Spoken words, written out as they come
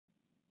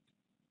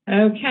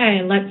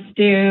Okay, let's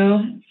do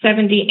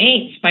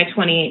 78 by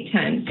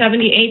 2810.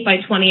 78 by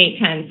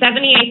 2810.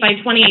 78 by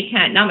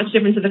 2810. Not much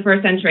difference to the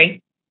first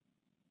entry.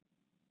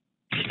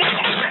 Get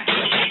it.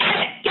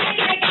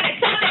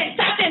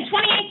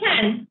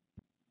 2810.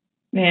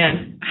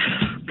 Man,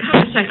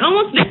 gosh, I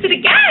almost missed it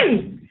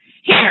again.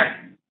 Here,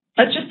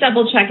 let's just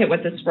double check it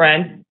with the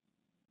spread.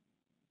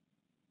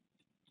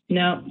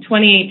 No,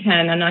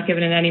 2810. I'm not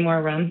giving it any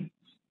more room.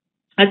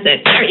 That's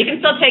it. Here, you can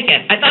still take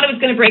it. I thought it was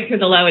going to break through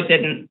the low. It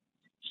didn't.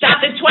 Stop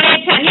this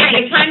 2810. Here,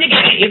 you have time to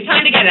get it. You have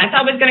time to get it. I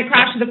thought it was going to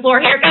crash to the floor.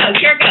 Here it goes.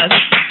 Here it goes.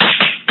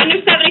 Under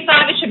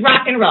 75, it should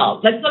rock and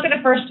roll. Let's look at the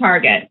first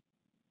target.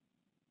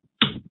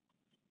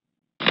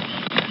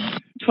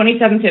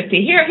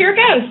 2750. Here it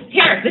goes.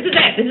 Here, this is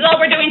it. This is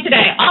all we're doing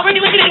today. All we're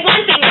doing today,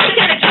 one thing, right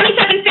down at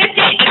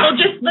 2750, and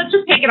let's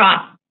just take it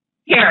off.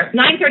 Here,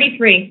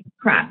 933.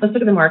 Crap. Let's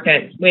look at the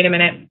market. Wait a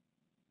minute.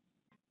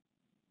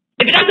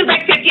 If it doesn't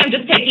break 50, I'm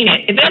just taking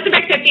it. If it doesn't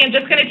break 50, I'm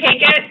just going to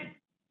take it.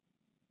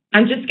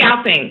 I'm just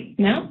scalping.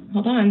 No,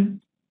 hold on.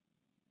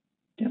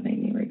 Don't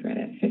make me regret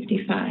it.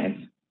 55.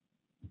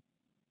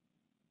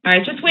 All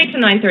right, just wait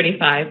till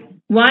 935.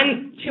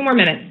 2 more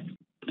minutes.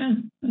 Oh,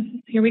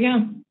 here we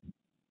go.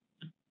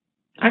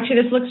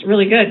 Actually, this looks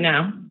really good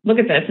now. Look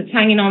at this. It's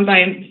hanging on by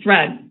a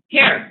thread.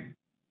 Here.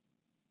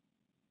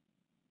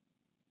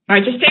 All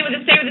right, just stay with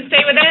it, stay with it,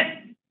 stay with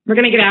it. We're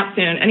going to get out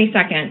soon, any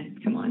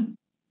second. Come on.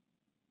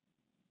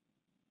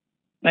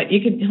 But you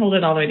could hold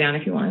it all the way down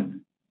if you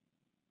want.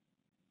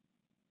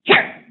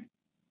 Here.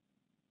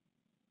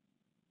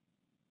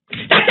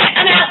 That's it.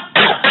 I'm out.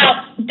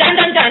 Done.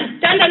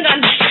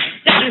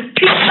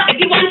 If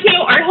you want to,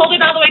 or hold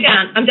it all the way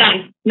down. I'm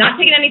done. Not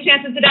taking any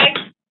chances today.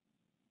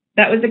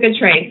 That was a good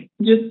trade.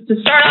 Just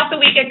to start off the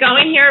week, get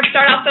going here,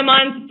 start off the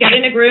month, get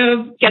in a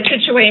groove, get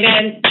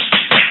situated.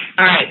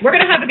 All right, we're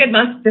going to have a good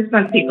month this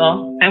month,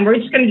 people, and we're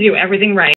just going to do everything right.